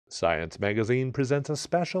Science magazine presents a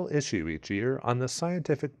special issue each year on the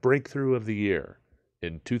scientific breakthrough of the year.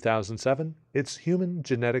 In 2007, it's human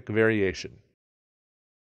genetic variation.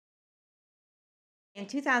 In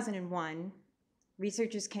 2001,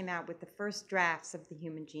 researchers came out with the first drafts of the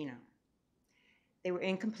human genome. They were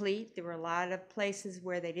incomplete. There were a lot of places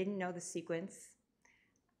where they didn't know the sequence,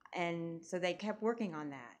 and so they kept working on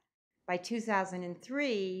that. By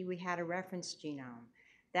 2003, we had a reference genome.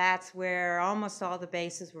 That's where almost all the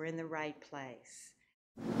bases were in the right place.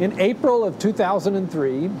 In April of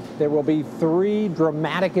 2003, there will be 3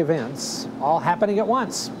 dramatic events all happening at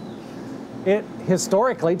once. It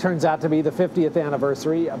historically turns out to be the 50th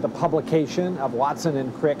anniversary of the publication of Watson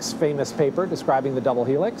and Crick's famous paper describing the double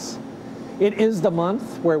helix. It is the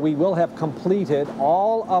month where we will have completed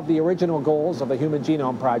all of the original goals of the Human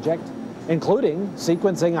Genome Project, including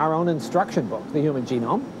sequencing our own instruction book, the Human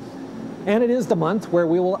Genome. And it is the month where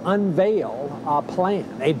we will unveil a plan,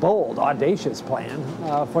 a bold, audacious plan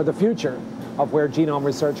for the future of where genome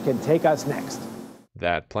research can take us next.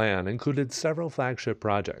 That plan included several flagship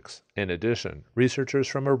projects. In addition, researchers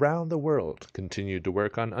from around the world continued to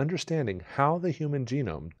work on understanding how the human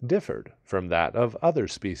genome differed from that of other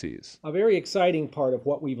species. A very exciting part of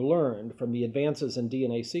what we've learned from the advances in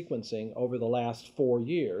DNA sequencing over the last 4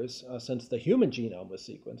 years, since the human genome was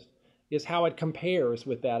sequenced, is how it compares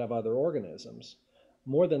with that of other organisms.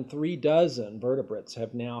 More than 36 vertebrates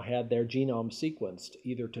have now had their genome sequenced,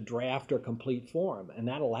 either to draft or complete form, and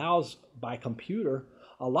that allows, by computer,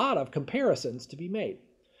 a lot of comparisons to be made.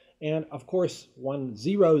 And of course, one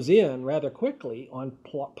zeroes in rather quickly on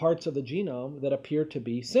parts of the genome that appear to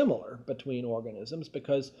be similar between organisms,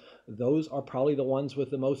 because those are probably the ones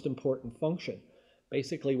with the most important function.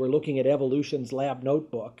 Basically, we're looking at evolution's lab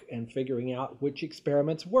notebook and figuring out which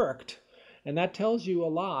experiments worked. And that tells you a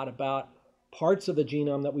lot about parts of the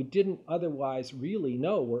genome that we didn't otherwise really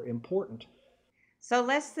know were important. So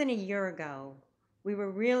less than a year ago, we were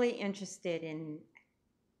really interested in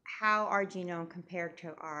how our genome compared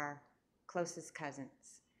to our closest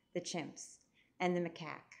cousins, the chimps and the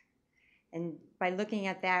macaque. And by looking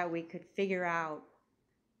at that, we could figure out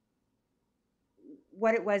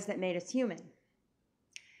what it was that made us human.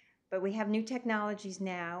 But we have new technologies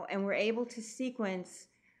now, and we're able to sequence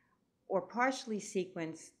or partially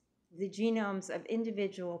sequence the genomes of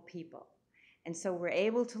individual people. And so we're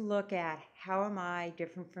able to look at how am I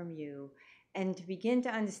different from you, and to begin to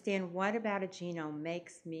understand what about a genome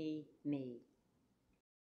makes me me.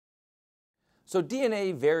 So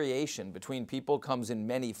DNA variation between people comes in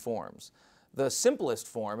many forms. The simplest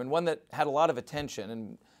form, and one that had a lot of attention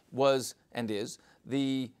and was and is,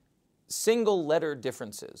 the single letter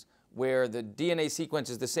differences, where the DNA sequence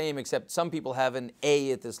is the same except some people have an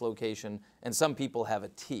A at this location and some people have a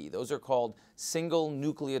T. Those are called single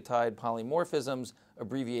nucleotide polymorphisms,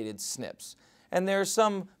 abbreviated SNPs. And there are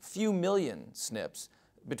some few million SNPs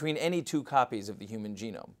between any 2 copies of the human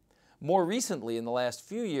genome. More recently, in the last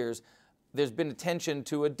few years, there's been attention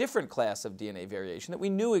to a different class of DNA variation that we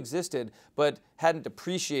knew existed but hadn't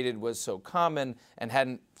appreciated was so common and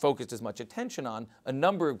hadn't focused as much attention on. A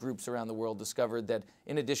number of groups around the world discovered that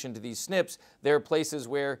in addition to these SNPs, there are places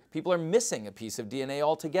where people are missing a piece of DNA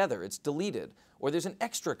altogether. It's deleted, or there's an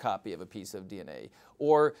extra copy of a piece of DNA,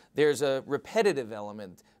 or there's a repetitive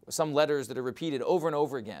element, some letters that are repeated over and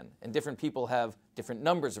over again, and different people have different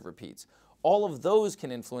numbers of repeats. All of those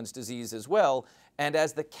can influence disease as well, and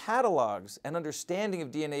as the catalogs and understanding of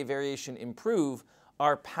DNA variation improve,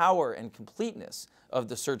 our power and completeness of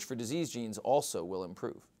the search for disease genes also will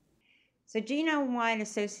improve. So genome-wide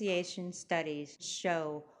association studies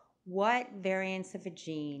show what variants of a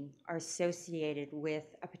gene are associated with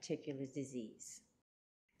a particular disease.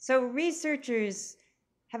 So researchers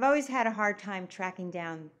have always had a hard time tracking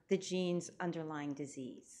down the genes underlying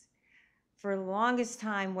disease. For the longest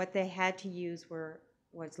time, what they had to use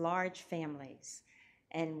was large families.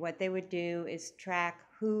 And what they would do is track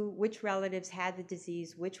which relatives had the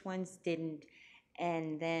disease, which ones didn't,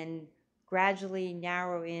 and then gradually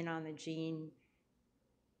narrow in on the gene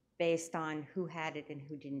based on who had it and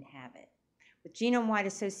who didn't have it. With genome-wide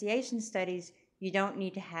association studies, you don't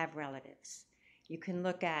need to have relatives. You can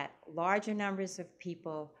look at larger numbers of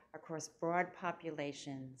people across broad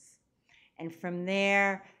populations, and from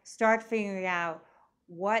there, start figuring out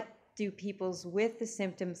what do peoples with the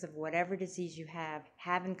symptoms of whatever disease you have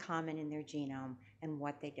in common in their genome and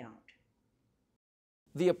what they don't.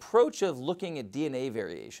 The approach of looking at DNA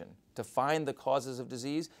variation to find the causes of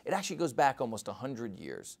disease, it actually goes back almost 100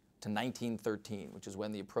 years to 1913, which is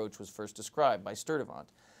when the approach was first described by Sturtevant.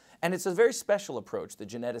 And it's a very special approach, the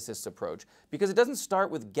geneticist's approach, because it doesn't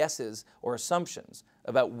start with guesses or assumptions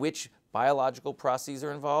about which biological processes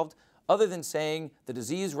are involved, other than saying the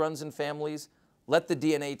disease runs in families, let the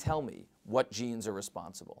DNA tell me what genes are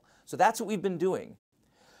responsible. So that's what we've been doing.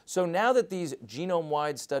 So now that these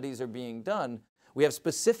genome-wide studies are being done, we have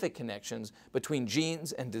specific connections between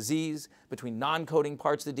genes and disease, between non-coding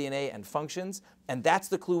parts of the DNA and functions, and that's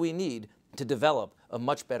the clue we need to develop a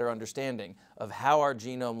much better understanding of how our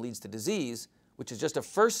genome leads to disease, which is just a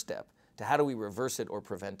first step to how do we reverse it or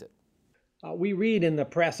prevent it. We read in the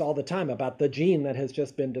press all the time about the gene that has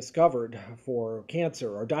just been discovered for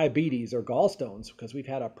cancer or diabetes or gallstones, because we've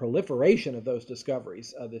had a proliferation of those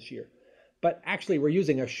discoveries this year. But actually, we're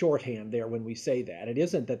using a shorthand there when we say that. It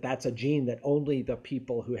isn't that that's a gene that only the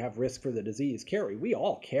people who have risk for the disease carry. We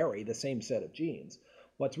all carry the same set of genes.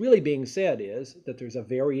 What's really being said is that there's a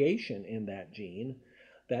variation in that gene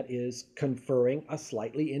that is conferring a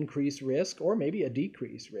slightly increased risk or maybe a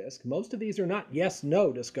decreased risk. Most of these are not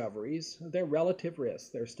yes-no discoveries. They're relative risks.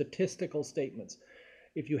 They're statistical statements.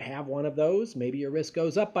 If you have one of those, maybe your risk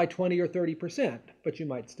goes up by 20 or 30%, but you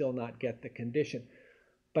might still not get the condition.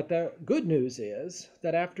 But the good news is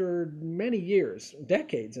that after many years,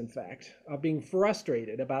 decades in fact, of being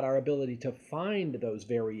frustrated about our ability to find those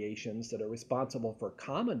variations that are responsible for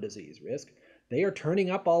common disease risk, they are turning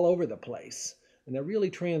up all over the place. And they're really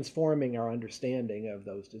transforming our understanding of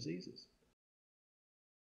those diseases.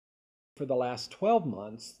 For the last 12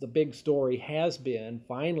 months, the big story has been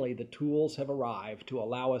finally the tools have arrived to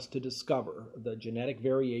allow us to discover the genetic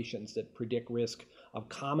variations that predict risk of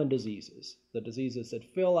common diseases, the diseases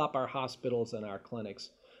that fill up our hospitals and our clinics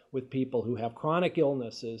with people who have chronic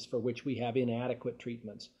illnesses for which we have inadequate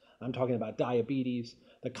treatments. I'm talking about diabetes,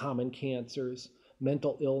 the common cancers,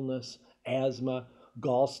 mental illness, asthma,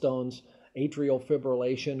 gallstones, atrial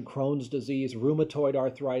fibrillation, Crohn's disease, rheumatoid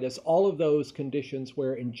arthritis, all of those conditions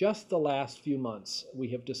where in just the last few months we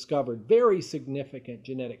have discovered very significant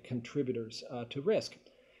genetic contributors to risk.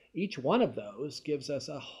 Each one of those gives us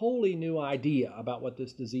a wholly new idea about what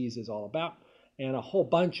this disease is all about, and a whole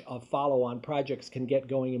bunch of follow-on projects can get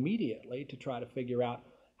going immediately to try to figure out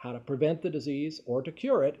how to prevent the disease or to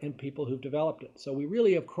cure it in people who've developed it. So we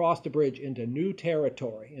really have crossed a bridge into new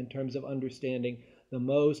territory in terms of understanding the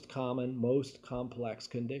most common, most complex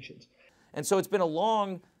conditions. And so it's been a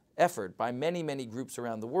long effort by many, many groups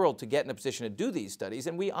around the world to get in a position to do these studies,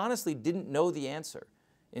 and we honestly didn't know the answer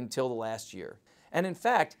until the last year. And in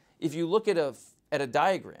fact, if you look at a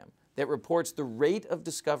diagram that reports the rate of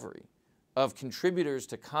discovery of contributors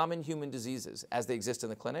to common human diseases as they exist in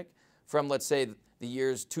the clinic, from let's say the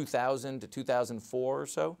years 2000 to 2004 or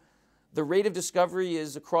so, the rate of discovery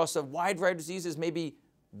is across a wide variety of diseases, maybe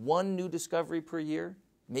one new discovery per year,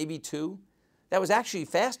 maybe two. That was actually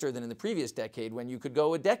faster than in the previous decade when you could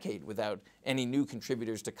go a decade without any new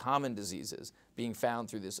contributors to common diseases being found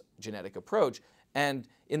through this genetic approach. And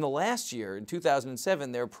in the last year, in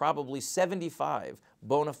 2007, there are probably 75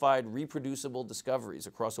 bona fide reproducible discoveries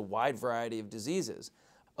across a wide variety of diseases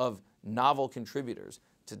of novel contributors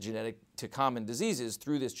to common diseases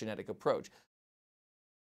through this genetic approach.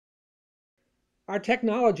 Our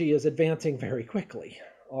technology is advancing very quickly.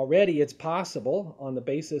 Already it's possible, on the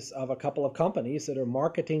basis of a couple of companies that are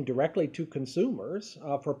marketing directly to consumers,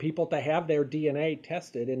 for people to have their DNA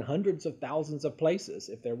tested in hundreds of thousands of places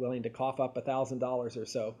if they're willing to cough up $1,000 or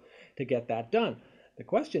so to get that done. The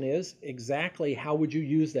question is, exactly how would you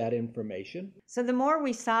use that information? So the more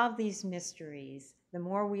we solve these mysteries, the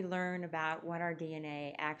more we learn about what our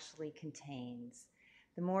DNA actually contains,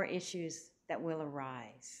 the more issues that will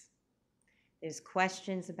arise. There's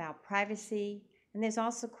questions about privacy, and there's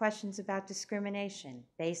also questions about discrimination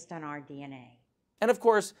based on our DNA. And of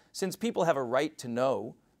course, since people have a right to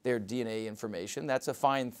know their DNA information, that's a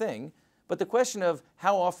fine thing. But the question of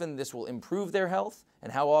how often this will improve their health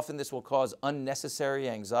and how often this will cause unnecessary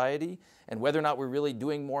anxiety and whether or not we're really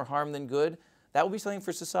doing more harm than good, that will be something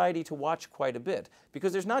for society to watch quite a bit.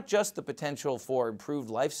 Because there's not just the potential for improved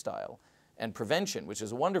lifestyle and prevention, which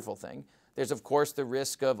is a wonderful thing. There's of course the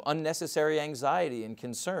risk of unnecessary anxiety and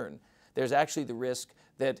concern. There's actually the risk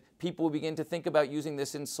that people will begin to think about using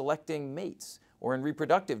this in selecting mates or in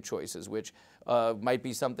reproductive choices, which might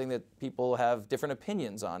be something that people have different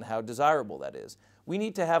opinions on how desirable that is. We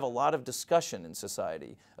need to have a lot of discussion in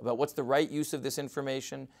society about what's the right use of this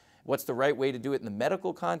information, what's the right way to do it in the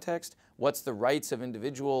medical context, what's the rights of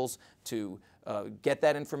individuals to get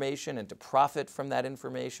that information and to profit from that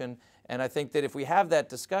information. And I think that if we have that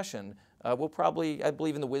discussion, we'll probably, I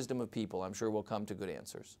believe in the wisdom of people, I'm sure we'll come to good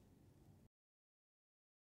answers.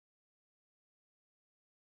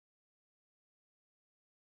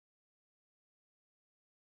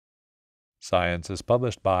 Science is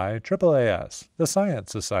published by AAAS, the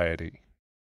Science Society.